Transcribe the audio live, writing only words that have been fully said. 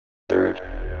Third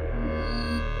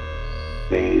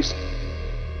phase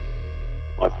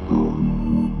of moon.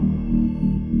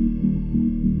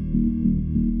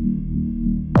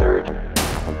 Third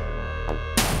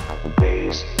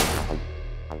phase.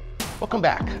 Welcome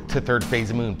back to Third Phase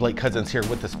of Moon. Blake Cousins here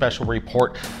with a special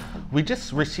report. We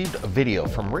just received a video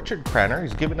from Richard Cranner.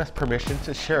 He's given us permission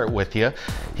to share it with you.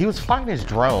 He was flying his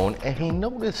drone and he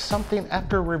noticed something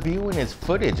after reviewing his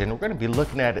footage, and we're going to be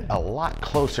looking at it a lot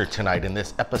closer tonight in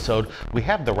this episode. We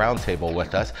have the roundtable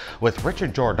with us with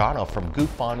Richard Giordano from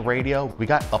Goof On Radio. We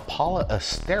got Paula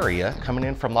Asteria coming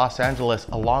in from Los Angeles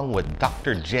along with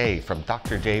Dr. J from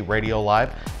Dr. J Radio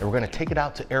Live, and we're going to take it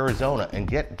out to Arizona and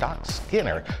get Doc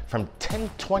Skinner from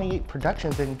 1028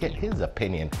 Productions and get his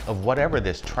opinion of whatever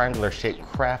this triangular shaped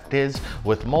craft is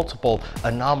with multiple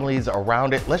anomalies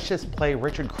around it. Let's just play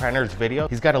Richard Cranner's video.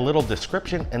 He's got a little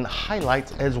description and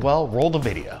highlights as well. Roll the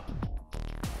video.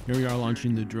 Here we are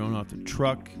launching the drone off the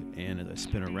truck, and as I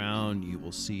spin around, you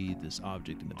will see this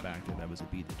object in the back there. That was a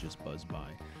bee that just buzzed by.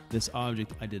 This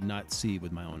object I did not see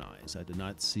with my own eyes. I did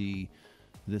not see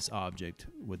this object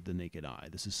with the naked eye.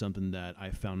 This is something that I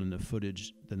found in the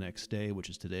footage the next day, which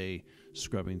is today,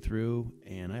 scrubbing through,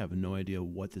 and I have no idea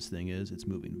what this thing is. It's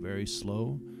moving very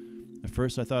slow. At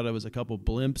first I thought it was a couple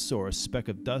blimps or a speck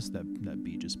of dust that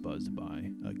bee just buzzed by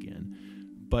again,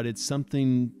 but it's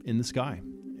something in the sky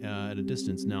at a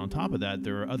distance. Now on top of that,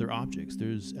 there are other objects.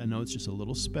 I know it's just a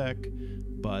little speck,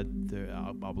 but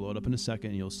I'll blow it up in a second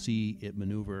and you'll see it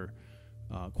maneuver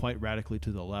quite radically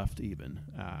to the left even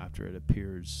after it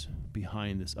appears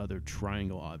behind this other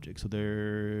triangle object. So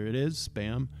there it is,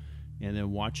 bam, and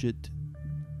then watch it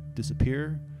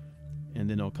disappear, and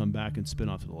then it'll come back and spin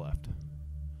off to the left.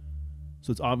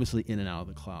 So it's obviously in and out of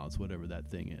the clouds, whatever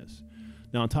that thing is.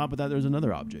 Now on top of that, there's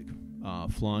another object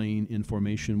flying in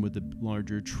formation with the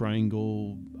larger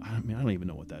triangle. I don't even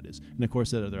know what that is. And of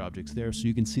course, that other object's there, so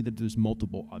you can see that there's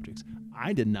multiple objects.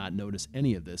 I did not notice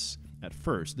any of this at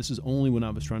first. This is only when I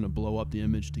was trying to blow up the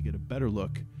image to get a better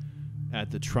look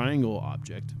at the triangle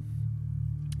object,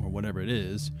 or whatever it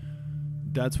is.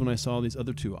 That's when I saw these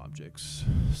other two objects.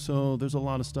 So there's a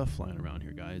lot of stuff flying around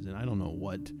here, guys, and I don't know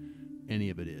what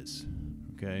any of it is.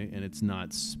 Okay, and it's not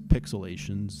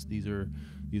pixelations. These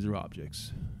are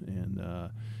objects,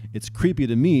 and it's creepy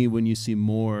to me when you see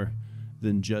more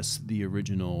than just the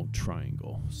original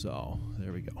triangle. So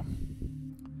there we go.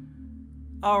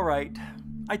 All right,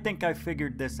 I think I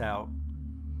figured this out.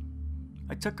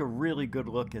 I took a really good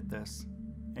look at this,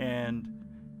 and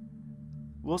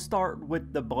we'll start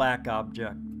with the black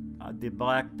object. The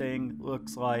black thing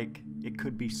looks like it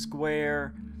could be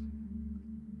square.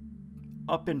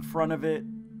 Up in front of it,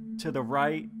 to the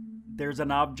right, there's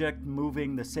an object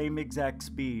moving the same exact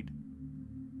speed.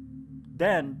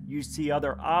 Then you see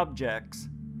other objects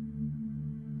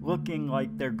looking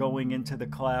like they're going into the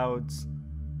clouds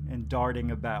and darting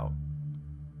about.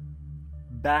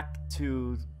 Back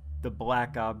to the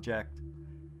black object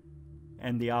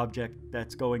and the object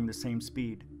that's going the same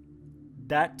speed.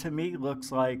 That to me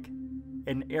looks like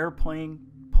an airplane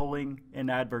pulling an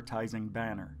advertising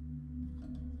banner.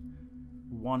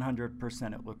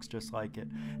 100% it looks just like it.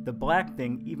 The black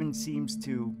thing even seems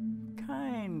to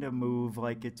kind of move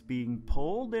like it's being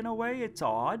pulled in a way. It's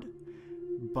odd,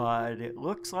 but it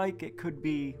looks like it could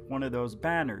be one of those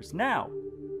banners. Now,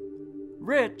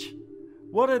 Rich,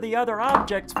 what are the other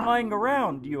objects flying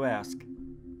around, you ask?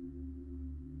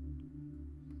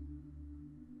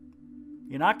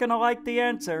 You're not gonna like the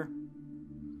answer,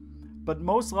 but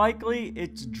most likely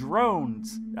it's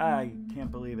drones. I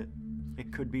can't believe it.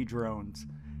 It could be drones.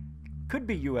 Could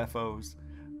be UFOs.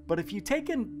 But if you take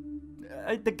in...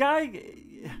 the guy,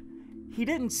 he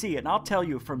didn't see it. And I'll tell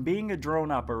you, from being a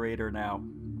drone operator now,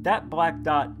 that black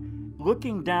dot,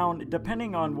 looking down,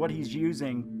 depending on what he's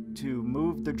using to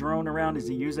move the drone around, is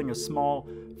he using a small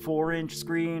 4-inch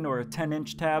screen or a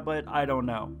 10-inch tablet? I don't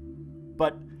know.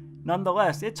 But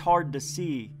nonetheless, it's hard to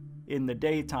see in the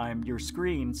daytime your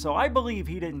screen. So I believe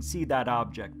he didn't see that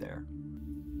object there.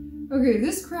 Okay,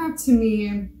 this craft to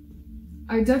me,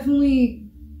 I definitely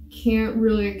can't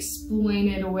really explain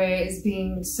it away as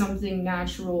being something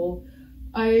natural.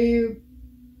 I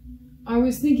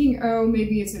was thinking, oh,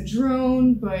 maybe it's a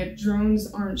drone, but drones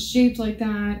aren't shaped like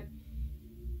that.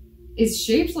 It's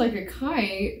shaped like a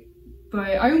kite,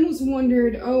 but I almost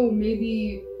wondered, oh,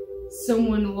 maybe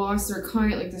someone lost their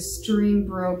kite, like the string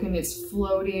broke and it's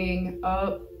floating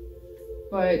up,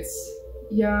 but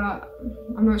yeah,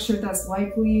 I'm not sure if that's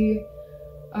likely.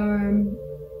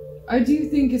 I do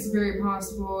think it's very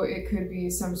possible it could be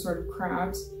some sort of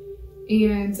craft.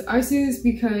 And I say this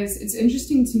because it's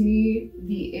interesting to me,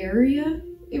 the area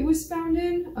it was found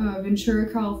in,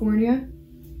 Ventura, California.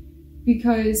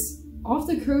 because off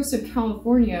the coast of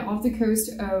California, off the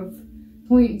coast of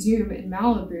Point Dume in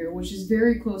Malibu, which is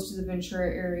very close to the Ventura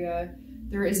area,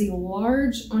 there is a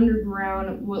large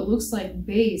underground, what looks like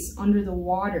base under the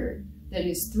water that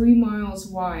is 3 miles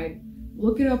wide.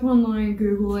 Look it up online,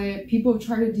 Google it. People have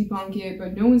tried to debunk it,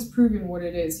 but no one's proven what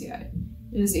it is yet.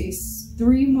 It is a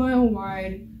 3 mile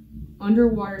wide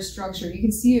underwater structure. You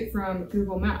can see it from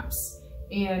Google Maps.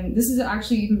 And this has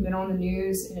actually even been on the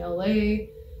news in LA.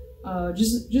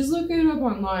 Just look it up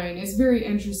online. It's very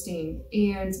interesting.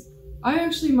 And I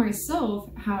actually myself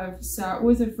have sat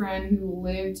with a friend who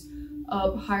lived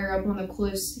up higher up on the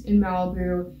cliffs in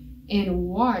Malibu and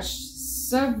watched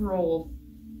several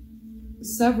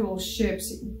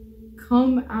ships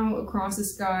come out across the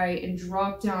sky and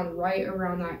drop down right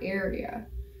around that area.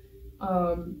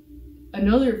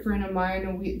 Another friend of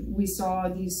mine, we saw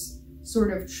these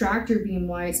sort of tractor beam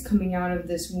lights coming out of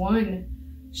this one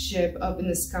ship up in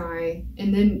the sky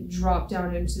and then drop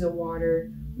down into the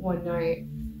water one night.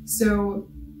 So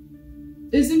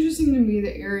it's interesting to me,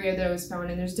 the area that it was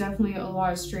found in. There's definitely a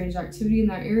lot of strange activity in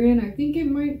that area, and I think it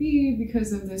might be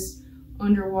because of this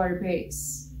underwater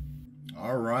base.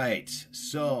 All right,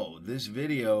 so this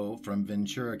video from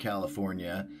Ventura,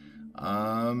 California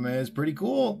is pretty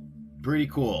cool. Pretty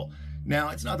cool. Now,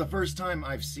 it's not the first time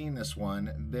I've seen this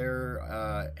one. There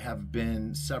have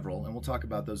been several, and we'll talk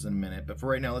about those in a minute. But for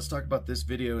right now, let's talk about this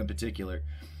video in particular.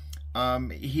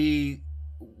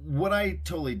 What I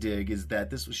totally dig is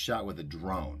that this was shot with a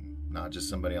drone, not just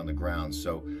somebody on the ground.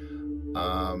 So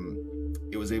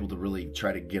it was able to really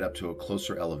try to get up to a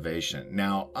closer elevation.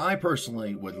 Now, I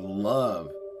personally would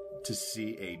love to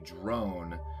see a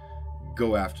drone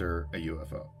go after a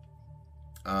UFO.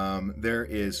 There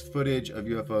is footage of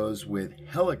UFOs with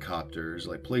helicopters,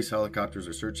 like police helicopters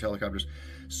or search helicopters,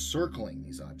 circling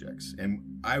these objects.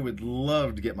 And I would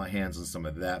love to get my hands on some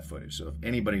of that footage. So if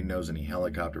anybody knows any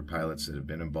helicopter pilots that have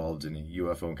been involved in a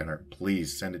UFO encounter,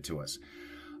 please send it to us.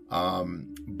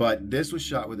 But this was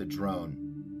shot with a drone.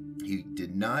 He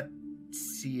did not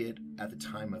see it at the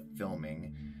time of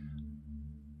filming,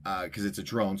 because it's a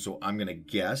drone, so I'm gonna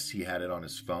guess he had it on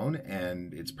his phone,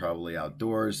 and it's probably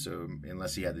outdoors, so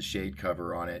unless he had the shade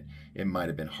cover on it, it might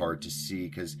have been hard to see,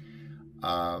 because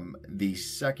the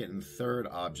second and third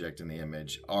object in the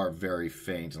image are very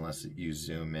faint unless you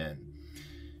zoom in.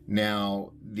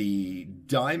 Now, the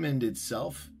diamond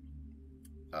itself,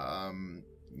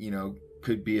 you know,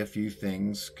 could be a few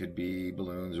things, could be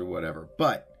balloons or whatever,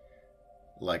 but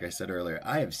like I said earlier,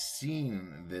 I have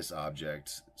seen this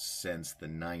object since the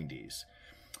 90s.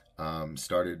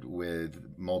 Started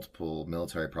with multiple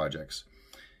military projects.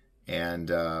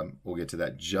 And we'll get to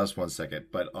that just one second.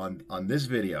 But on this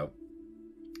video,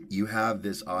 you have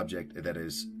this object that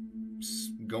is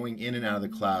going in and out of the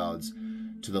clouds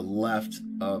to the left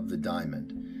of the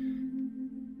diamond.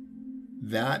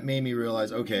 That made me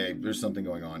realize, okay, there's something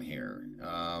going on here.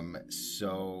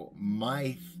 So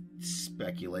my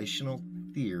speculational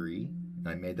theory,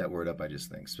 I made that word up, I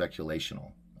just think,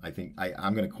 speculational. I think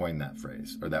I'm going to coin that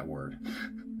phrase, or that word.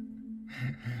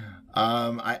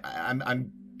 I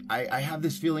have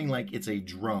this feeling like it's a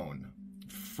drone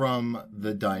from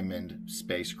the Diamond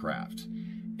spacecraft.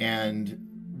 And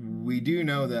we do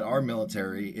know that our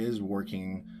military is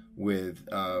working with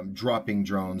dropping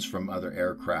drones from other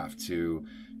aircraft to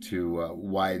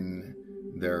widen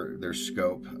their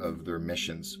scope of their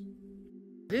missions.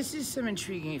 This is some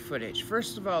intriguing footage.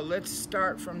 First of all, let's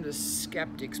start from the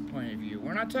skeptic's point of view.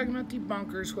 We're not talking about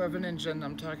debunkers who have an agenda.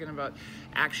 I'm talking about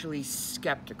actually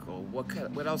skeptical.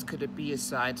 What else could it be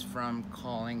aside from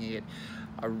calling it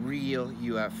a real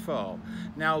UFO?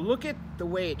 Now look at the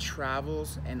way it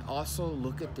travels, and also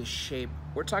look at the shape.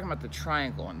 We're talking about the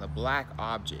triangle and the black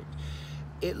object.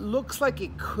 It looks like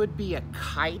it could be a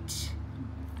kite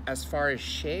as far as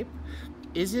shape.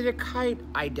 Is it a kite?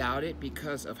 I doubt it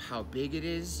because of how big it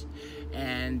is.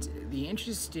 And the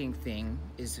interesting thing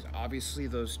is that obviously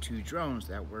those two drones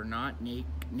that were not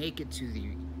naked to the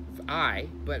eye,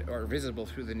 but are visible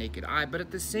through the naked eye, but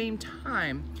at the same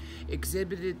time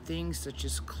exhibited things such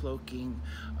as cloaking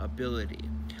ability.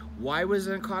 Why was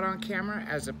it caught on camera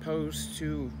as opposed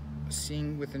to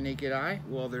seeing with the naked eye?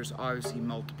 Well, there's obviously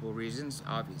multiple reasons.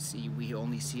 Obviously, we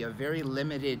only see a very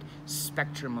limited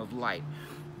spectrum of light.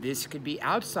 This could be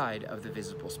outside of the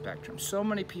visible spectrum. So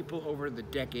many people over the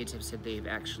decades have said they've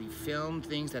actually filmed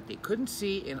things that they couldn't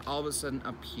see and all of a sudden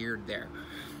appeared there.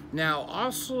 Now,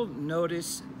 also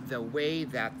notice the way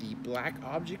that the black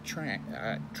object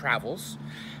travels,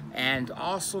 and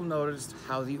also notice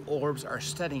how the orbs are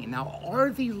studying. Now, are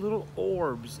the little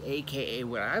orbs, aka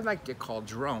what I like to call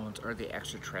drones, are they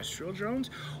extraterrestrial drones,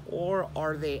 or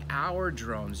are they our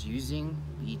drones using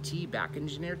ET back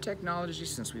engineered technology,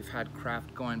 since we've had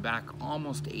craft going back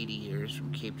almost 80 years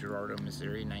from Cape Girardeau,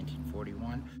 Missouri,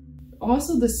 1941?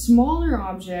 Also, the smaller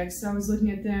objects, I was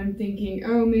looking at them thinking,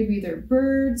 oh, maybe they're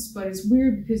birds, but it's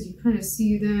weird because you kind of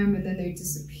see them and then they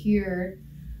disappear.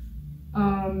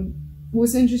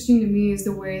 What's interesting to me is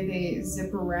the way they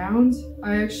zip around.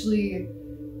 I spent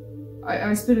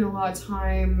a lot of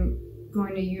time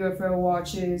going to UFO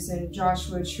watches and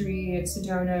Joshua Tree and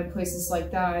Sedona and places like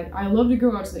that. I love to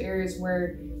go out to the areas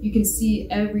where you can see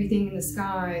everything in the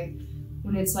sky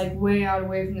when it's like way out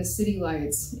away from the city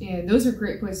lights, and those are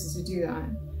great places to do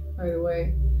that, by the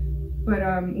way. But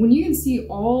when you can see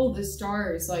all the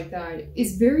stars like that,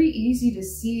 it's very easy to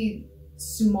see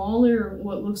smaller,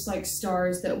 what looks like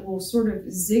stars that will sort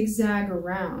of zigzag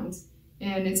around,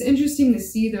 and it's interesting to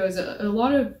see those. I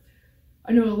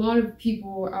know a lot of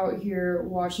people out here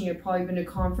watching have probably been to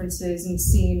conferences and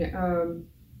seen,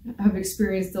 have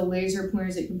experienced the laser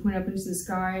pointers that you can point up into the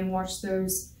sky and watch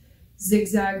those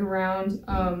zigzag around.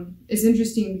 It's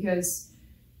interesting because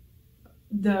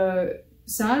the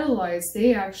satellites,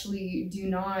 they actually do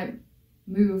not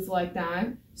move like that,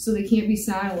 so they can't be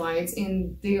satellites,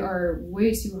 and they are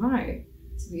way too high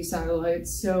to be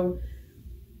satellites. So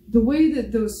the way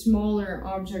that those smaller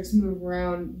objects move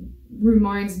around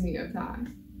reminds me of that.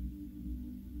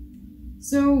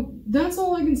 So that's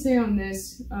all I can say on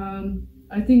this.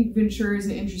 I think Ventura is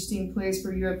an interesting place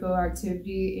for UFO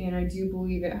activity, and I do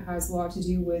believe it has a lot to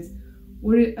do with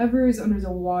whatever is under the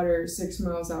water 6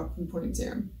 miles out from Point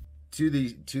Zero. To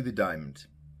the diamond.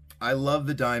 I love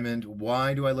the diamond.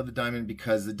 Why do I love the diamond?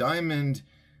 Because the diamond,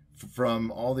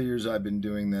 from all the years I've been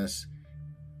doing this,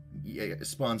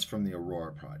 spawns from the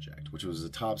Aurora project, which was a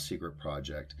top secret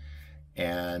project,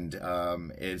 and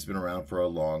it's been around for a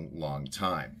long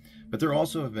time. But there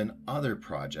also have been other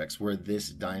projects where this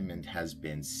diamond has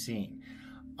been seen.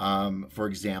 For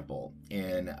example,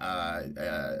 in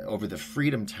over the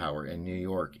Freedom Tower in New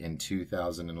York in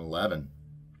 2011,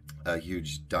 a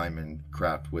huge diamond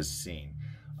craft was seen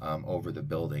over the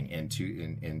building. In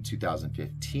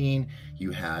 2015,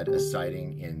 you had a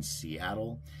sighting in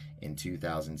Seattle. In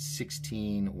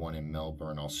 2016, one in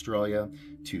Melbourne, Australia.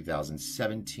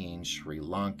 2017, Sri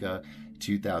Lanka.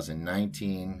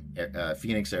 2019,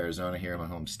 Phoenix, Arizona, here in my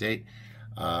home state.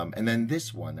 And then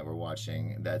this one that we're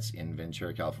watching, that's in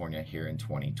Ventura, California, here in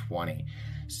 2020.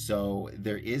 So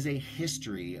there is a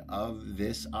history of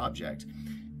this object.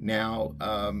 Now,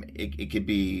 it could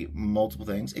be multiple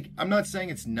things. I'm not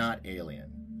saying it's not alien.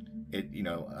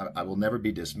 I will never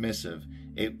be dismissive.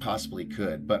 It possibly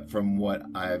could, but from what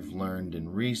I've learned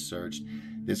and researched,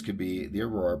 this could be the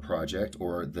Aurora project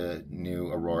or the new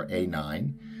Aurora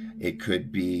A9. It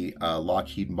could be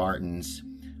Lockheed Martin's,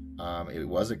 it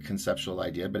was a conceptual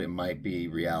idea, but it might be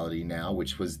reality now,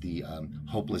 which was the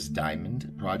Hopeless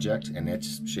Diamond project, and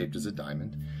it's shaped as a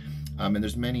diamond. And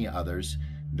there's many others.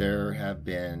 There have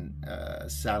been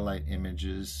satellite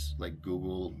images like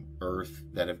Google Earth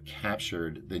that have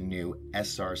captured the new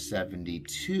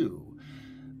SR-72,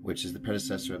 which is the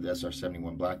predecessor of the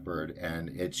SR-71 Blackbird, and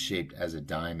it's shaped as a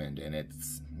diamond, and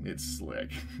it's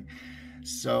slick.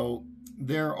 So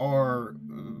there are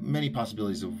many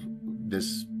possibilities of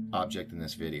this object in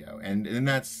this video, and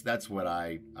that's what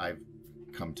I've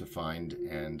come to find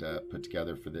and put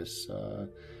together for this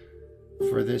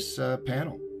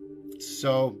panel.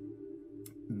 So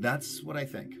that's what I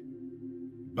think,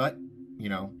 but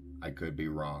I could be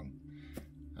wrong.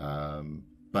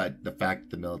 But the fact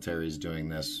the military is doing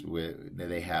this,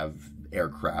 they have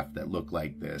aircraft that look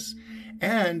like this,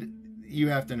 and you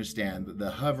have to understand the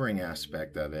hovering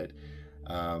aspect of it.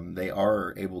 They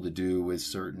are able to do with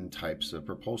certain types of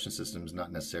propulsion systems,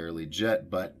 not necessarily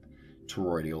jet, but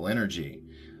toroidal energy.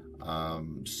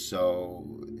 So,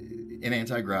 and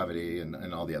anti-gravity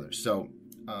and all the others. So,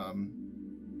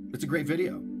 it's a great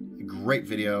video. Great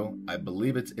video. I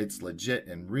believe it's legit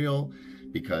and real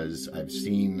because I've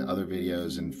seen other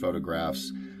videos and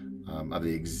photographs of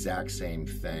the exact same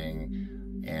thing.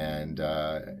 And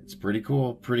it's pretty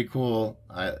cool.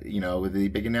 With the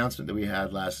big announcement that we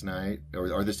had last night, or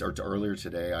earlier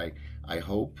today, I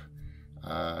hope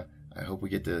we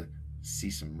get to see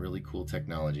some really cool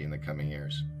technology in the coming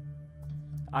years.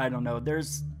 I don't know.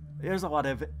 There's a lot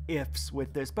of ifs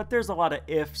with this, but there's a lot of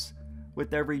ifs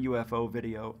with every UFO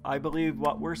video. I believe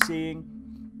what we're seeing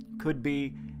could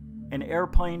be an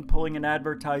airplane pulling an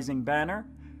advertising banner,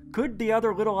 Could the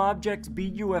other little objects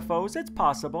be UFOs? It's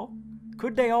possible.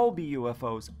 Could they all be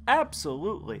UFOs?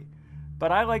 Absolutely.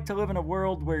 But I like to live in a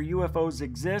world where UFOs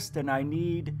exist, and I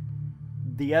need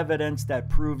the evidence that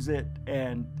proves it,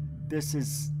 and this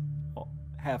is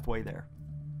halfway there.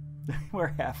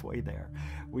 We're halfway there.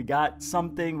 We got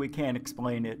something, we can't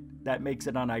explain it. That makes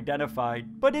it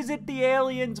unidentified. But is it the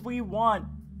aliens we want?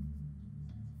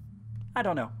 I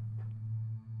don't know.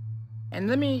 And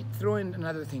let me throw in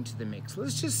another thing to the mix.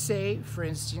 Let's just say, for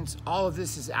instance, all of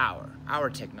this is our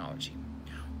technology.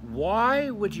 Why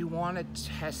would you want to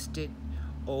test it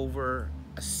over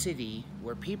a city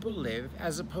where people live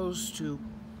as opposed to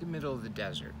the middle of the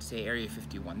desert, say Area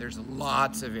 51? There's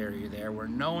lots of area there where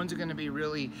no one's going to be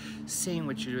really seeing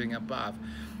what you're doing above.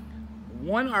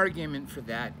 One argument for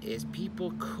that is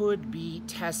people could be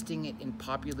testing it in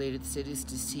populated cities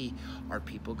to see, are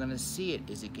people going to see it?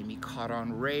 Is it going to be caught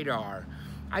on radar?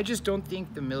 I just don't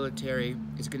think the military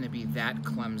is going to be that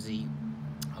clumsy.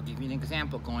 I'll give you an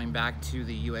example going back to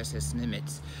the USS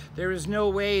Nimitz. There is no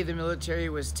way the military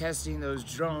was testing those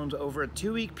drones over a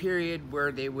 2-week period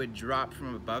where they would drop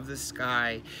from above the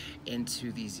sky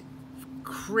into these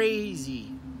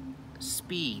crazy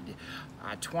speed,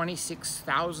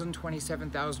 26,000,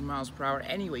 27,000 miles per hour.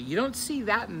 Anyway, you don't see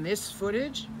that in this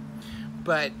footage,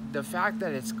 but the fact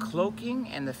that it's cloaking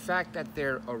and the fact that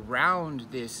they're around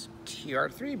this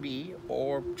TR-3B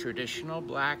or traditional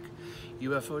black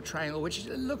UFO triangle, which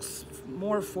looks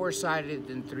more 4-sided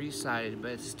than 3-sided,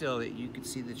 but still you can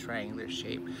see the triangular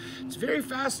shape. It's very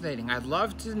fascinating. I'd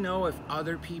love to know if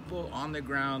other people on the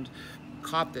ground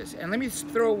caught this. And let me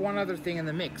throw one other thing in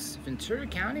the mix. Ventura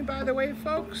County, by the way,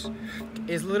 folks,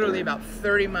 is literally about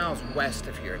 30 miles west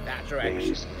of here, that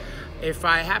direction. If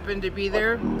I happened to be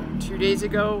there 2 days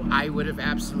ago, I would have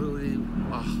absolutely,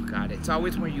 oh God, it's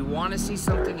always when you want to see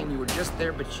something and you were just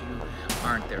there, but you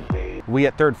aren't there. We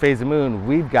at Third Phase of Moon,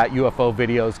 we've got UFO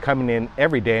videos coming in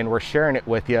every day and we're sharing it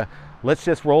with you. Let's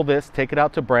just roll this, take it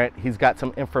out to Brent. He's got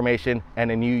some information and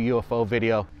a new UFO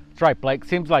video. That's right, Blake.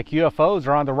 Seems like UFOs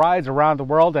are on the rise around the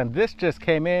world, and this just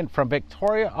came in from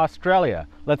Victoria, Australia.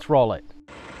 Let's roll it.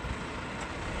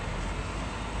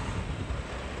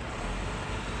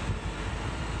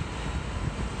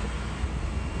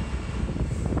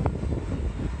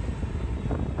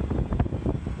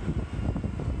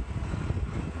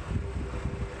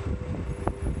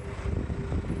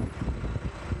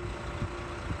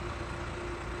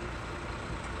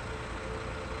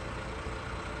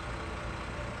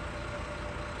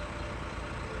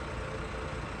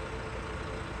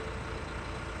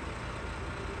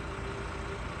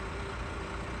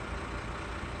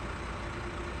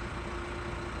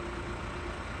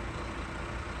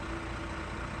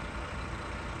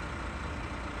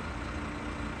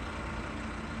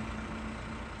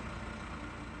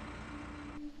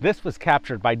 This was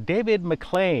captured by David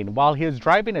McLean. While he was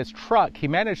driving his truck, he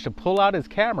managed to pull out his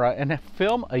camera and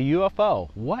film a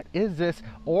UFO. What is this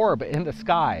orb in the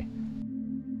sky?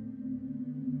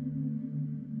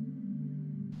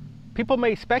 People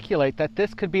may speculate that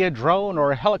this could be a drone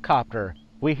or a helicopter.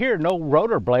 We hear no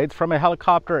rotor blades from a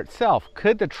helicopter itself.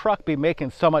 Could the truck be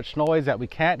making so much noise that we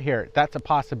can't hear it? That's a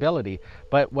possibility.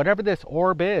 But whatever this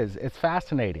orb is, it's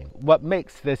fascinating. What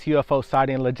makes this UFO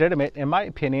sighting legitimate, in my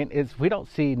opinion, is we don't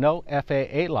see no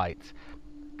FAA lights.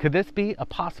 Could this be a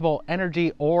possible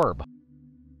energy orb?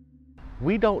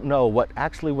 We don't know what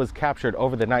actually was captured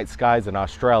over the night skies in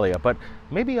Australia, but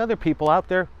maybe other people out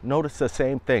there notice the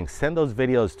same thing. Send those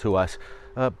videos to us.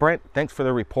 Brent, thanks for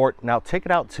the report. Now take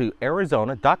it out to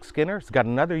Arizona. Doc Skinner's got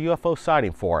another UFO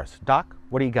sighting for us. Doc,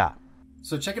 what do you got?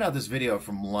 So checking out this video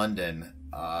from London,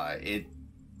 I'd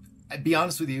be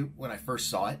honest with you, when I first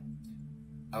saw it,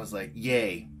 I was like,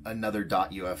 yay, another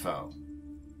dot UFO.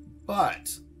 But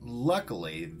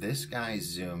luckily, this guy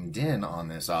zoomed in on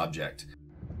this object.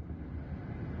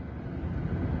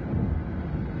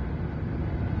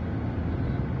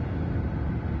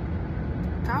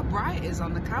 How bright is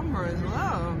on the camera as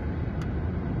well.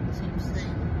 That's what I'm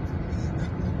saying. To me,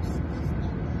 that looks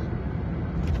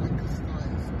not like the sky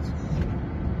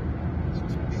is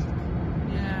too big.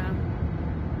 Yeah.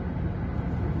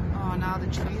 Oh, now the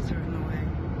trees are in the way.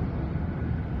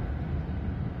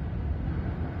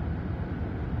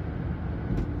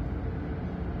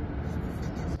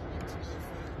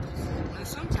 And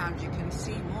sometimes you can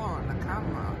see more on the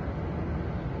camera.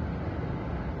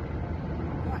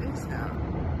 What is that?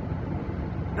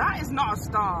 That is not a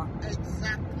star.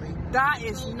 Exactly. That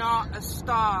is not a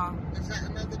star. Is that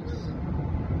another moon?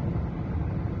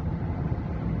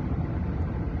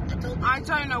 I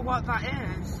don't know what that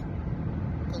is.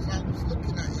 Because I was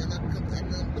looking at it and I'm looking,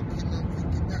 I'm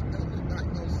thinking that don't look like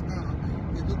no star.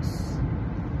 It looks,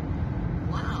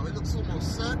 wow, it looks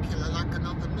almost circular like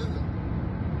another moon.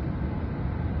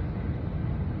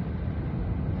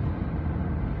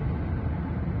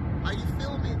 Are you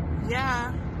filming?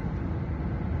 Yeah.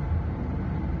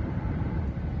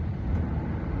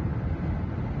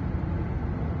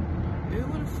 Who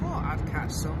would have thought I'd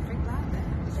catch something like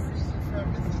that? There's a reason for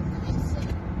everything, I say.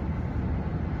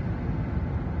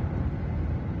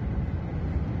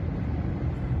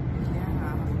 Yeah, I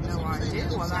have no idea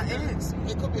what that is.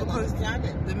 It could be another Because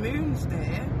planet. the moon's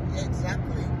there, Yeah,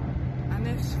 exactly. and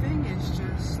this thing is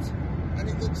just... And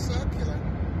it looks circular.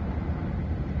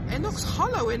 It looks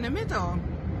hollow in the middle.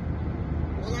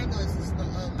 All I know is it's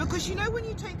not Because you know when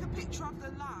you take a picture of the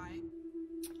light...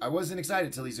 I wasn't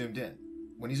excited till he zoomed in.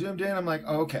 When he zoomed in, I'm like,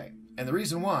 oh, okay. And the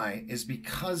reason why is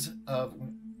because of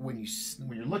when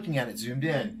you're looking at it zoomed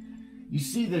in, you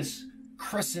see this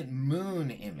crescent moon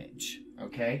image,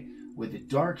 okay, with a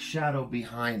dark shadow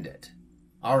behind it.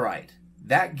 All right,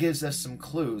 that gives us some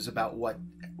clues about what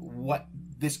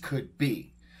this could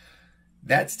be.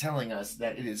 That's telling us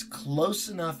that it is close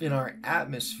enough in our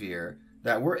atmosphere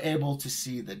that we're able to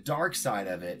see the dark side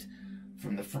of it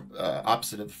from the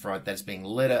opposite of the front that's being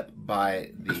lit up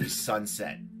by the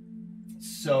sunset.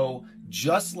 So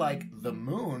just like the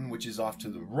moon, which is off to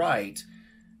the right,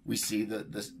 we see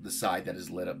the side that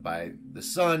is lit up by the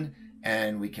sun,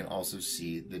 and we can also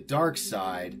see the dark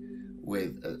side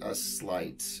with a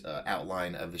slight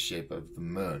outline of the shape of the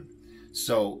moon.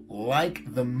 So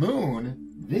like the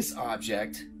moon, this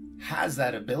object has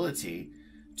that ability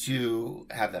to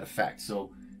have that effect.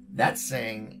 So that's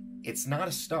saying it's not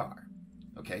a star.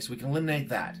 Okay, so we can eliminate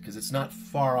that because it's not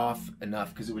far off enough,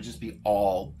 because it would just be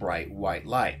all bright white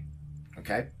light.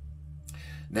 Okay,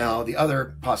 now the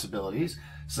other possibilities,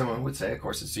 someone would say, of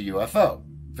course, it's a UFO.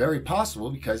 Very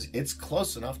possible because it's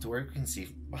close enough to where we can see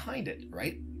behind it,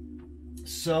 right?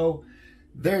 So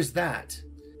there's that.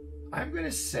 I'm going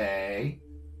to say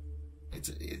it's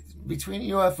between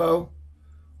a UFO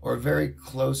or a very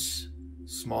close,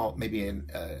 small, maybe an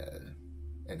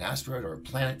asteroid or a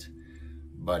planet.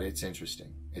 But it's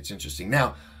interesting. It's interesting.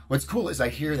 Now, what's cool is I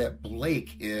hear that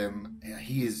Blake,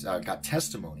 he has got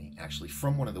testimony, actually,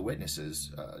 from one of the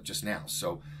witnesses just now.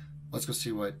 So let's go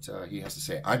see what he has to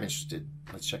say. I'm interested.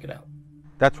 Let's check it out.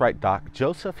 That's right, Doc.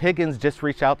 Joseph Higgins just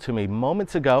reached out to me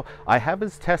moments ago. I have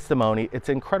his testimony. It's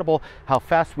incredible how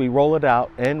fast we roll it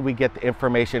out and we get the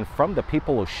information from the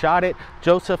people who shot it.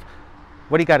 Joseph,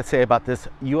 what do you got to say about this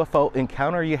UFO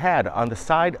encounter you had on the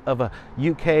side of a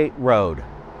UK road?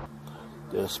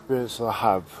 The experience I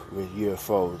have with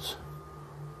UFOs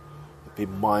have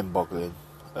been mind-boggling.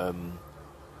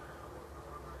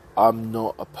 I'm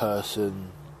not a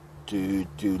person to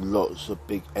do lots of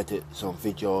big edits on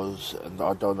videos, and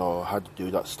I don't know how to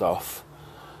do that stuff.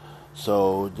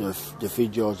 So the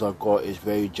videos I've got is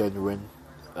very genuine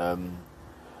and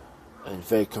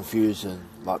very confusing,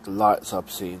 like the lights I've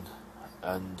seen,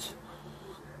 and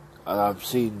I've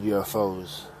seen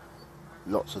UFOs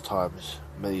lots of times,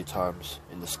 many times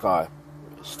in the sky,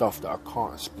 stuff that I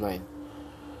can't explain,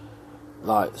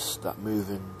 lights that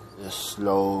move in a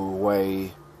slow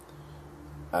way,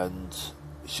 and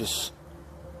it just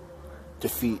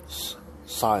defeats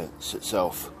science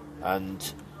itself.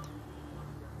 And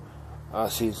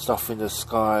I've seen stuff in the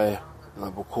sky and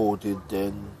I've recorded,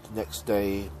 then the next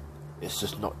day it's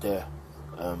just not there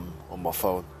on my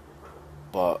phone,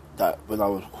 but that when I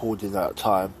was recording that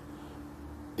time,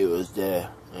 it was there,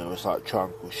 and it was like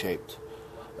triangle shaped,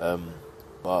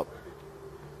 but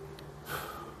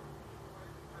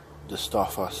the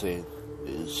stuff I've seen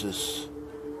is just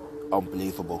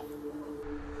unbelievable.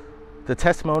 The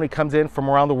testimony comes in from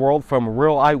around the world from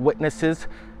real eyewitnesses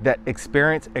that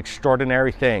experience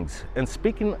extraordinary things. And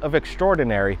speaking of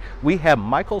extraordinary, we have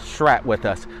Michael Schratt with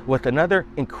us with another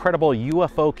incredible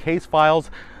UFO case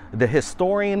files, the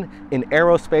historian in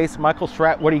aerospace. Michael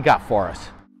Schratt, what do you got for us?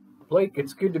 Blake,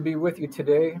 it's good to be with you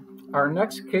today. Our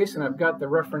next case, and I've got the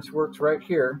reference works right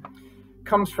here,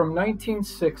 comes from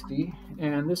 1960,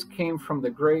 and this came from the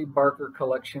Gray Barker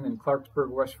collection in Clarksburg,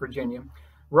 West Virginia.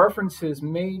 References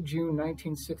May-June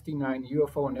 1969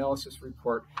 UFO analysis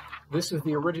report. This is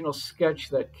the original sketch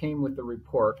that came with the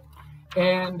report.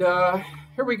 And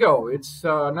here we go. It's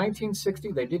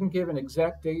 1960. They didn't give an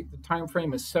exact date. The time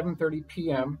frame is 7:30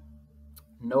 p.m.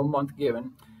 No month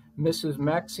given. Mrs.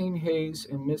 Maxine Hayes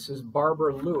and Mrs.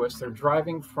 Barbara Lewis, they're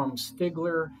driving from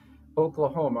Stigler,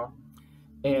 Oklahoma,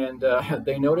 and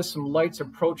they notice some lights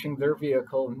approaching their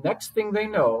vehicle. Next thing they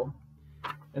know,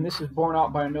 and this is borne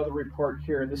out by another report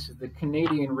here, this is the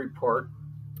Canadian report.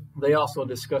 They also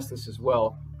discuss this as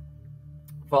well.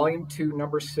 Volume 2,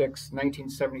 number 6,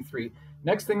 1973.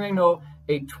 Next thing they know,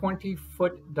 a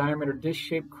 20-foot diameter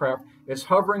dish-shaped craft is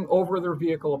hovering over their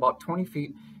vehicle about 20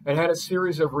 feet. It had a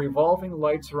series of revolving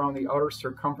lights around the outer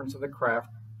circumference of the craft.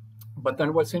 But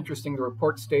then what's interesting, the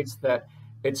report states that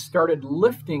it started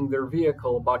lifting their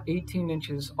vehicle about 18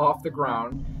 inches off the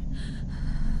ground.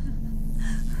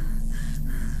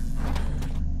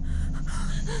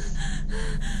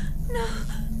 No.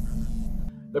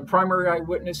 The primary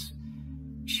eyewitness,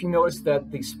 she noticed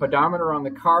that the speedometer on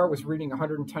the car was reading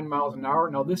 110 miles an hour.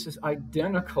 Now, this is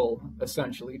identical,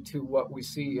 essentially, to what we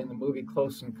see in the movie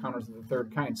Close Encounters of the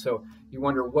Third Kind. So you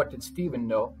wonder, what did Stephen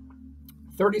know?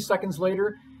 30 seconds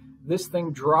later, this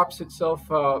thing drops itself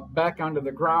back onto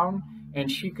the ground,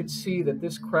 and she could see that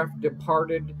this craft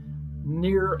departed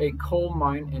near a coal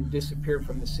mine and disappeared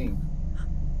from the scene.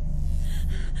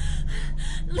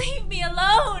 Leave me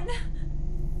alone!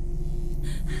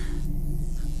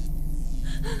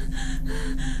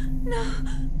 No.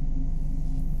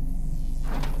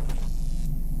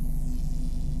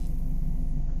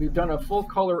 We've done a full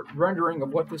color rendering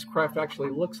of what this craft actually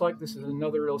looks like. This is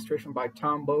another illustration by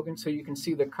Tom Bogan. So you can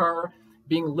see the car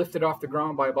being lifted off the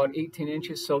ground by about 18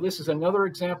 inches. So this is another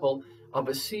example of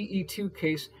a CE2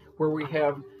 case where we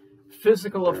have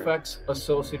physical effects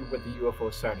associated with the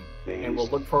UFO sighting. And we'll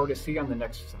look forward to see you on the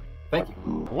next slide. Thank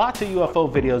you. Lots of UFO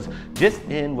videos just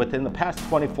within the past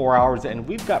 24 hours, and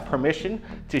we've got permission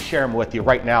to share them with you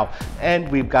right now. And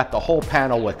we've got the whole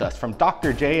panel with us, from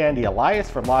Dr. J. Andy Elias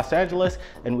from Los Angeles,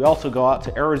 and we also go out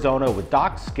to Arizona with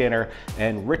Doc Skinner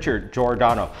and Richard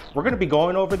Giordano. We're going to be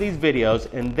going over these videos,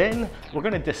 and then we're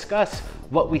going to discuss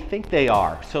what we think they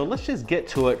are. So let's just get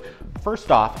to it.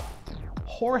 First off,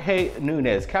 Jorge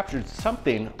Nunez captured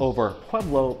something over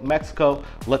Pueblo, Mexico.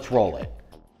 Let's roll it.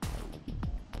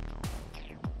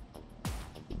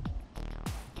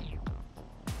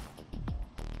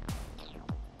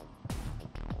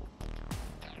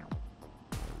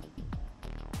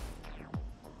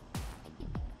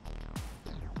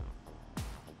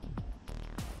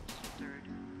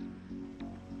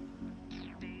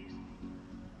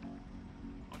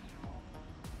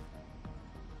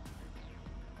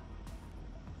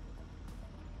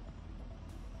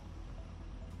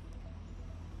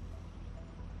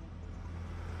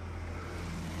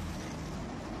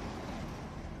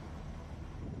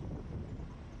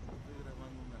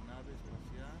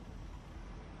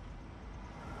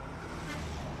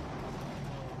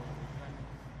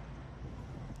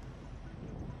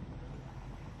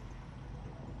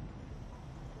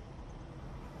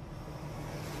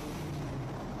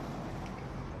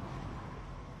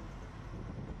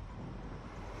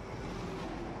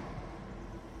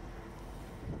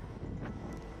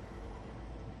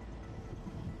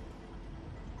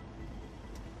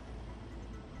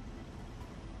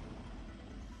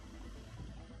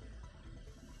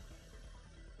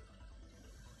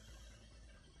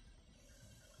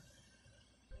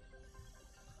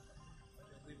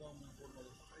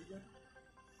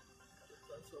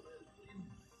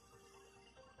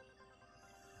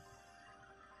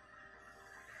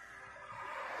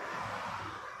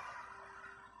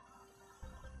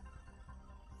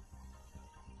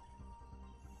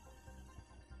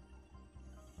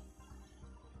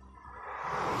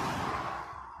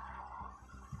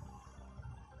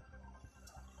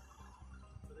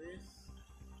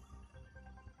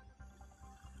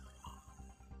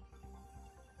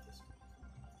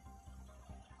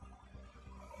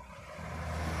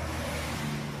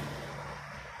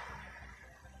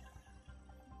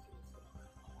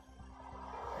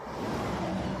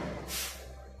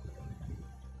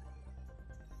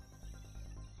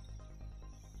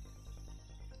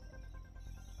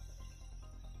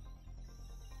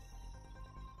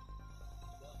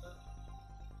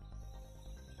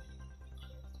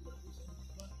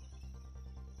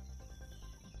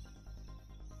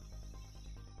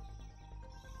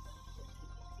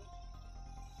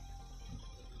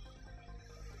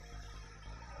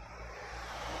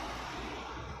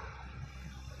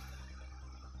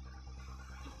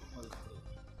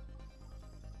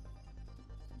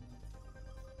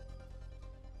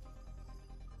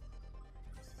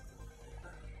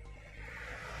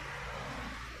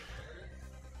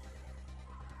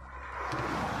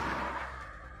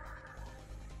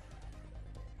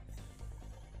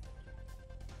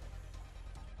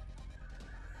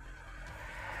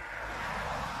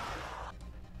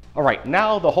 All right,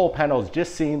 now the whole panel is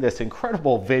just seeing this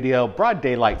incredible video, broad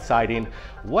daylight sighting.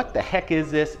 What the heck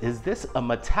is this? Is this a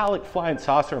metallic flying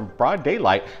saucer in broad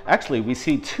daylight? Actually, we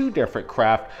see two different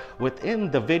craft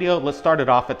within the video. Let's start it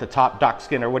off at the top. Doc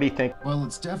Skinner, what do you think? Well,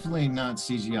 it's definitely not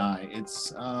CGI.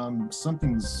 It's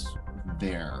something's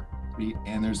there. heartbeat,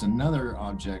 and there's another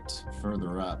object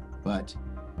further up. But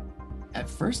at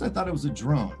first I thought it was a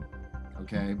drone,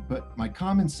 okay? But my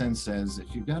common sense says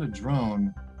if you've got a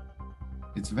drone,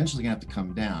 it's eventually gonna have to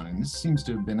come down, and this seems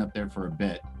to have been up there for a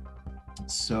bit.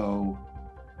 So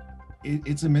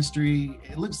it's a mystery.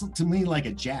 It looks to me like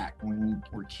a jack when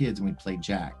we were kids and we played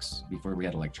jacks before we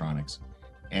had electronics.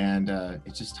 And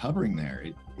it's just hovering there.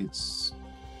 It's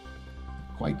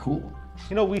quite cool.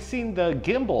 You know, we've seen the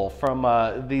gimbal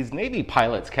from these Navy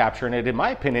pilots capturing it. In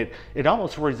my opinion, it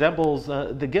almost resembles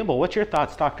the gimbal. What's your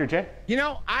thoughts, Dr. J? You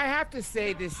know, I have to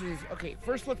say this is, okay,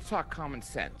 first let's talk common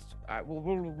sense.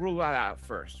 We'll rule that out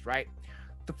first, right?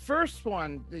 The first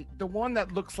one, the one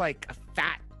that looks like a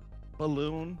fat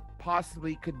balloon,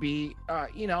 possibly could be,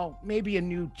 you know, maybe a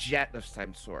new jet of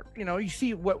some sort. You know, you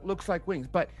see what looks like wings,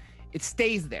 but it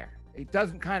stays there. It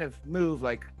doesn't kind of move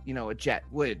like, you know, a jet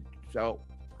would. So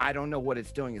I don't know what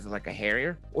it's doing. Is it like a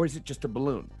Harrier or is it just a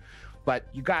balloon? But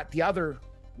you got the other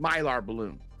Mylar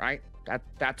balloon, right?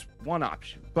 That's one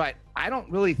option. But I don't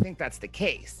really think that's the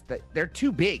case. That they're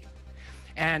too big.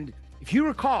 And if you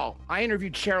recall, I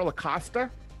interviewed Cheryl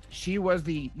Acosta. She was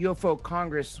the UFO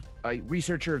Congress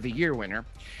Researcher of the Year winner.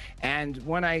 And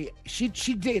when she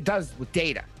deals with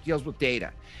data,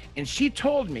 and she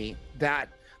told me that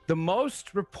the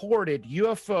most reported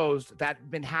UFOs that have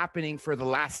been happening for the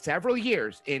last several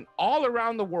years in all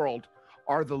around the world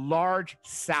are the large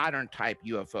Saturn type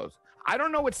UFOs. I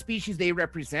don't know what species they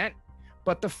represent,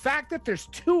 but the fact that there's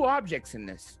two objects in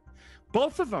this,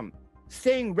 both of them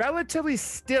staying relatively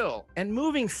still and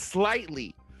moving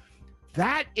slightly,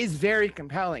 that is very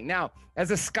compelling. Now,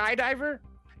 as a skydiver,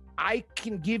 I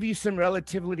can give you some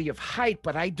relativity of height,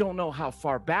 but I don't know how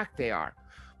far back they are.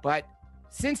 But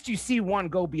since you see one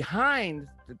go behind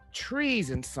the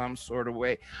trees in some sort of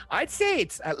way, I'd say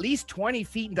it's at least 20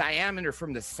 feet in diameter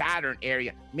from the Saturn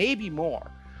area, maybe more.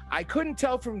 I couldn't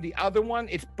tell from the other one,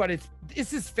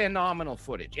 this is phenomenal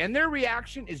footage, and their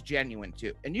reaction is genuine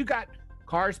too. And you got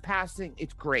cars passing,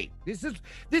 it's great. This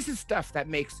is stuff that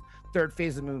makes Third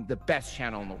Phase of Moon the best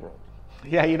channel in the world.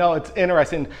 Yeah, you know, it's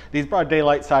interesting, these broad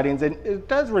daylight sightings, and it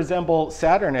does resemble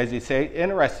Saturn, as you say.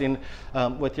 Interesting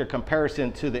with your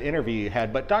comparison to the interview you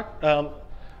had. But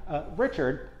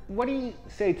Richard, what do you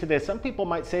say to this? Some people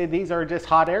might say these are just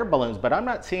hot air balloons, but I'm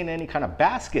not seeing any kind of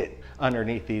basket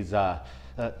underneath these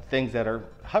things that are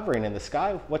hovering in the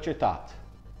sky. What's your thoughts?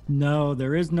 No,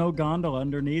 there is no gondola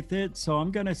underneath it, so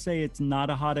I'm going to say it's not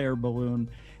a hot air balloon.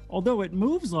 Although it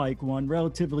moves like one,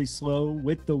 relatively slow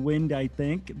with the wind, I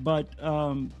think. But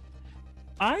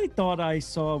I thought I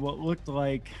saw what looked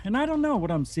like, and I don't know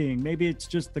what I'm seeing. Maybe it's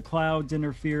just the clouds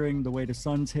interfering, the way the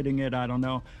sun's hitting it, I don't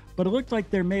know. But it looked like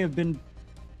there may have been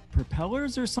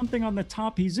propellers or something on the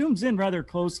top. He zooms in rather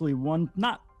closely,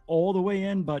 not all the way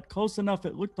in, but close enough.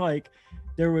 It looked like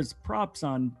there was props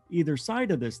on either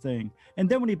side of this thing. And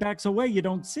then when he backs away, you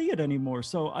don't see it anymore.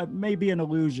 So it may be an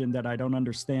illusion that I don't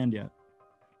understand yet.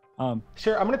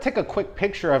 Sure, I'm going to take a quick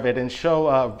picture of it and show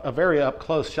a very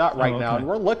up-close shot right now, and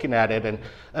we're looking at it, and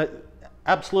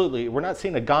absolutely, we're not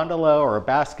seeing a gondola or a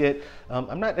basket.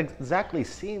 I'm not exactly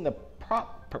seeing the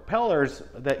propellers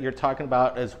that you're talking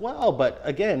about as well, but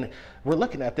again, we're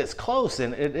looking at this close,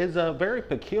 and it is a very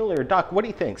peculiar. Doc, what do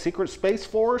you think? Secret Space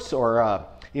Force, or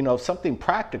you know, something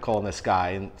practical in the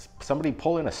sky, and somebody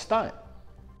pulling a stunt?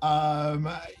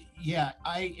 Yeah,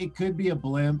 it could be a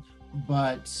blimp,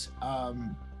 but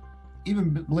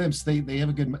even blimps, they have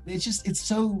a good, it's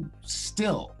so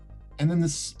still. And then the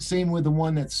same with the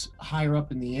one that's higher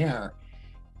up in the air.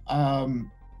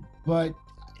 But,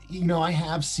 you know, I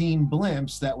have seen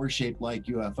blimps that were shaped like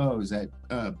UFOs at,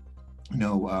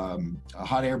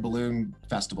 hot air balloon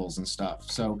festivals and stuff.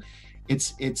 So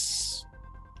it's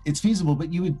feasible,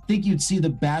 but you would think you'd see the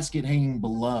basket hanging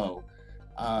below,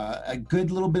 a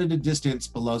good little bit of a distance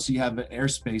below, so you have an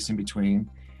airspace in between.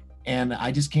 And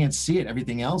I just can't see it.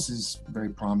 Everything else is very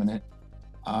prominent.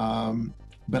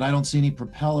 But I don't see any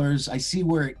propellers. I see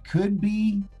where it could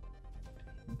be,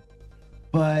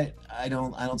 but I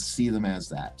don't see them as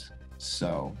that.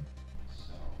 So.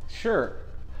 Sure.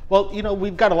 Well, you know,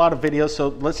 we've got a lot of videos, so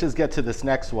let's just get to this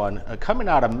next one. Coming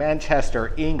out of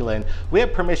Manchester, England, we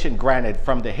have permission granted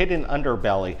from the Hidden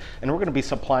Underbelly, and we're going to be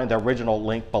supplying the original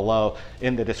link below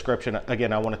in the description.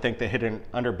 Again, I want to thank the Hidden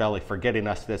Underbelly for getting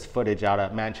us this footage out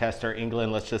of Manchester,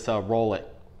 England. Let's just roll it.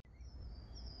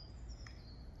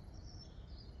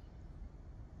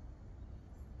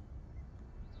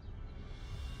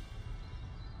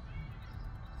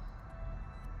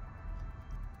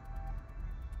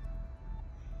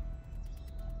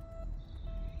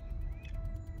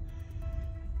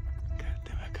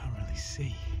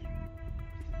 See.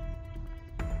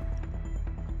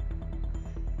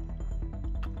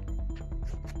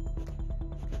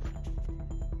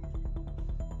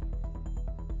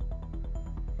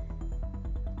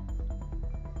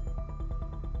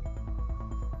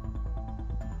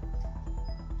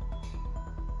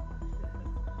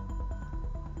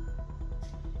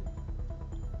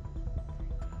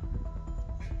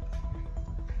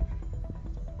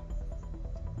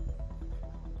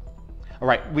 All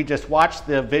right, we just watched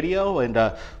the video,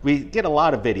 and we get a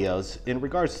lot of videos in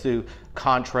regards to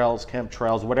contrails,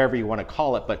 chemtrails, whatever you want to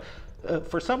call it. But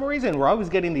for some reason, we're always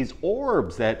getting these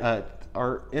orbs that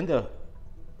are in the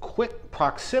quick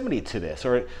proximity to this,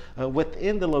 or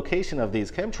within the location of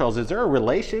these chemtrails. Is there a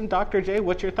relation, Dr. J?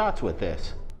 What's your thoughts with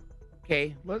this?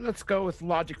 Okay, let's go with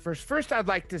logic first. First, I'd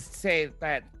like to say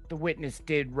that the witness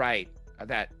did write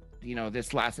that, you know,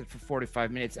 this lasted for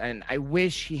 45 minutes, and I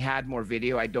wish he had more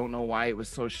video. I don't know why it was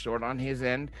so short on his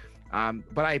end,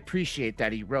 but I appreciate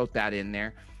that he wrote that in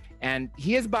there. And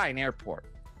he is by an airport.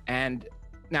 And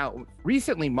now,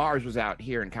 recently, Mars was out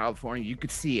here in California. You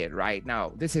could see it, right?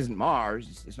 Now, this isn't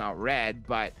Mars. It's not red,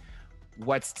 but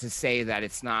what's to say that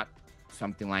it's not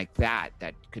something like that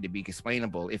could be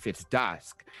explainable if it's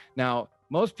dusk? Now,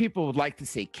 most people would like to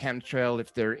say chemtrail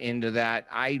if they're into that.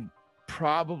 I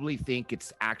probably think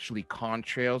it's actually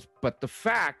contrails, but the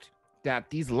fact that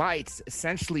these lights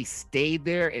essentially stayed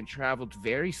there and traveled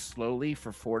very slowly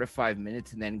for 4 to 5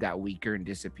 minutes and then got weaker and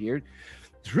disappeared,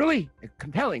 it's really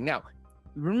compelling. Now,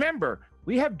 remember,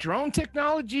 we have drone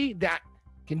technology that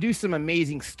can do some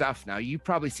amazing stuff now. You've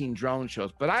probably seen drone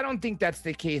shows, but I don't think that's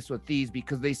the case with these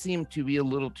because they seem to be a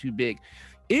little too big.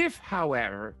 If,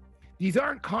 however, these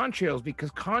aren't contrails, because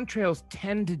contrails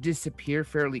tend to disappear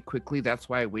fairly quickly, that's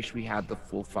why I wish we had the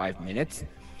full 5 minutes.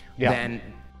 Yeah. Then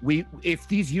if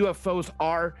these UFOs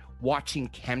are watching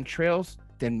chemtrails,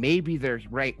 then maybe they're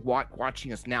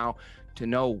watching us now to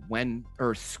know when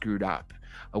Earth screwed up,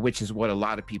 which is what a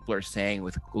lot of people are saying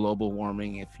with global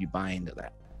warming, if you buy into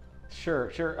that.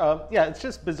 Sure. Yeah, it's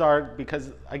just bizarre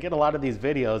because I get a lot of these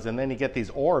videos, and then you get these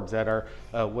orbs that are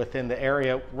within the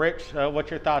area. Rich, what's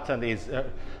your thoughts on these?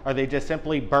 Are they just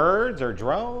simply birds or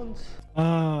drones?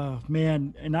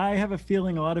 Man, and I have a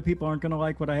feeling a lot of people aren't going to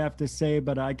like what I have to say,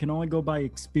 but I can only go by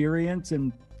experience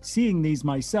and seeing these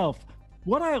myself.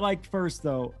 What I liked first,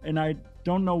 though, and I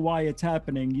don't know why it's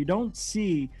happening, you don't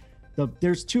see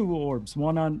there's two orbs,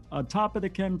 one on top of the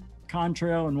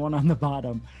contrail and one on the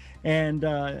bottom. And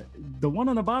the one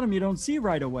on the bottom you don't see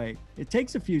right away. It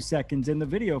takes a few seconds in the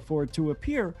video for it to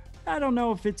appear. I don't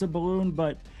know if it's a balloon,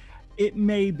 but it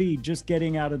may be just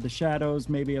getting out of the shadows,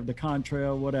 maybe of the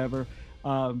contrail, whatever.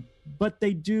 But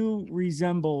they do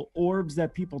resemble orbs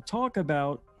that people talk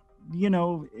about, you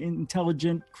know,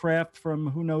 intelligent craft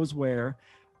from who knows where.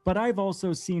 But I've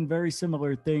also seen very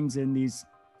similar things in these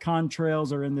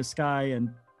contrails or in the sky.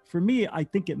 And for me, I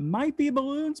think it might be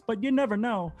balloons, but you never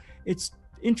know. It's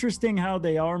interesting how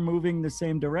they are moving the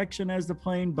same direction as the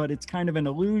plane, but it's kind of an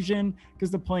illusion because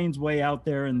the plane's way out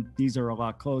there and these are a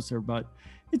lot closer, but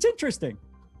it's interesting.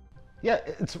 Yeah,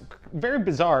 it's very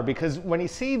bizarre because when you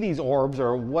see these orbs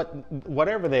or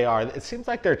whatever they are, it seems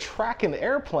like they're tracking the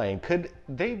airplane. Could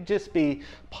they just be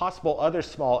possible other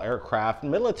small aircraft,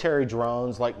 military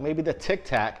drones, like maybe the Tic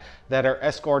Tac that are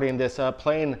escorting this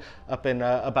plane up in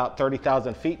about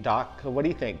 30,000 feet, Doc? What do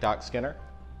you think, Doc Skinner?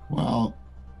 Well,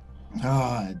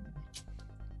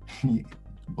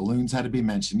 balloons had to be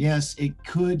mentioned. Yes, it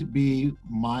could be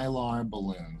mylar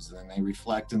balloons, and they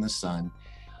reflect in the sun.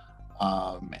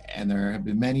 And there have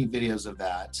been many videos of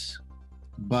that.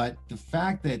 But the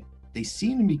fact that they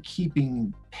seem to be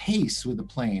keeping pace with the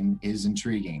plane is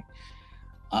intriguing.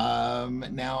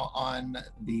 Now, on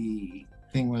the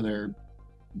thing where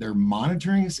they're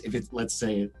monitoring, if it's, let's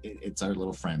say it's our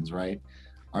little friends, right?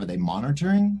 Are they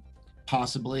monitoring?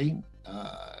 Possibly.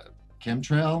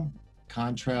 Chemtrail,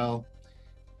 contrail,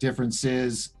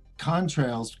 differences.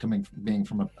 Contrails being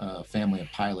from a family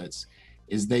of pilots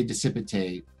is they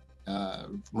dissipate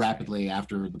rapidly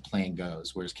after the plane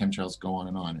goes, whereas chemtrails go on.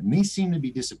 And these seem to be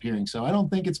disappearing. So I don't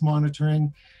think it's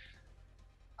monitoring.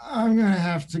 I'm going to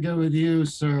have to go with you,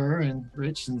 sir, and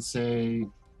Rich, and say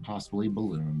possibly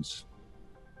balloons.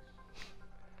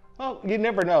 Well, you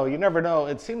never know. You never know.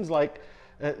 It seems like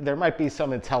there might be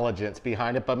some intelligence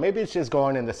behind it, but maybe it's just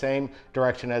going in the same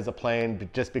direction as a plane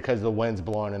just because the wind's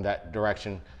blowing in that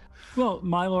direction. Well,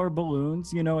 mylar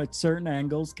balloons, you know, at certain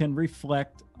angles can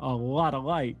reflect a lot of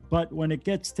light, but when it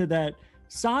gets to that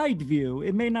side view,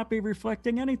 it may not be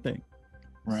reflecting anything.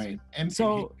 Right. And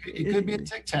so it could be a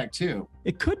Tic Tac too.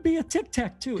 It could be a Tic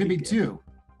Tac too. It could be two.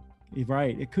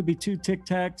 Right. It could be two Tic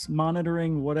Tacs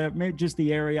monitoring whatever, maybe just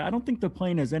the area. I don't think the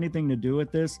plane has anything to do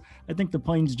with this. I think the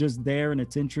plane's just there, and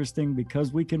it's interesting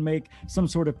because we can make some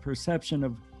sort of perception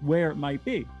of where it might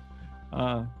be,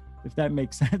 if that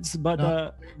makes sense. But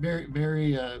no, very,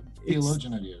 very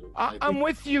theologian of you. I'm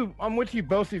with you. I'm with you,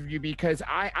 both of you, because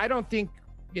I don't think,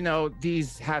 you know,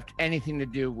 these have anything to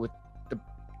do with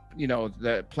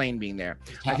the plane being there.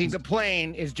 I think the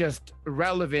plane is just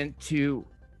relevant to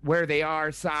where they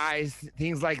are, size,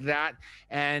 things like that.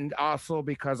 And also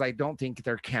because I don't think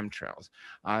they're chemtrails.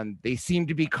 They seem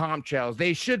to be contrails.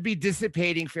 They should be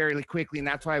dissipating fairly quickly. And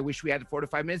that's why I wish we had 4 to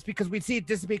 5 minutes, because we'd see it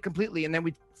dissipate completely and then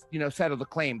we'd, settle the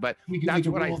claim. But that's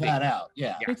what I think. That out.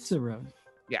 Yeah. It's irrelevant.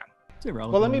 Yeah. It's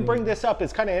irrelevant. Well, let me bring this up.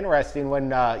 It's kind of interesting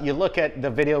when you look at the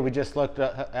video we just looked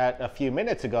at a few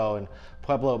minutes ago in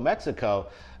Pueblo, Mexico.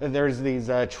 There's these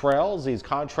trails, these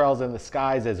contrails in the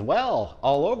skies as well,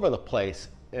 all over the place.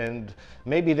 And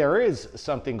maybe there is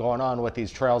something going on with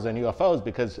these trails and UFOs,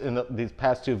 because in these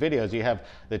past 2 videos, you have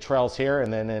the trails here,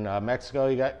 and then in Mexico,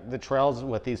 you got the trails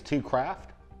with these 2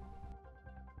 craft.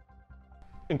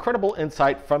 Incredible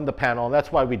insight from the panel, and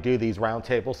that's why we do these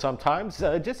roundtables sometimes,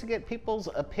 just to get people's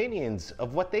opinions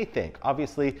of what they think.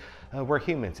 Obviously, we're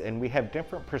humans, and we have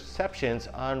different perceptions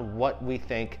on what we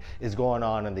think is going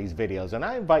on in these videos. And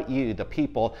I invite you, the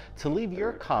people, to leave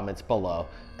your comments below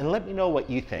and let me know what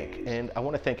you think. And I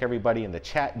want to thank everybody in the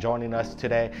chat joining us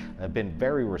today. I've been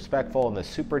very respectful in the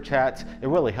super chats. It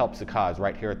really helps the cause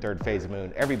right here at Third Phase of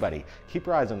Moon. Everybody, keep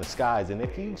your eyes on the skies, and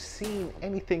if you've seen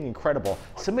anything incredible,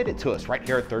 submit it to us right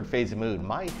here at Third Phase of Moon.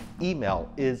 My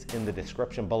email is in the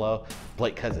description below.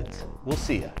 Blake Cousins. We'll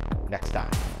see you next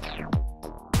time.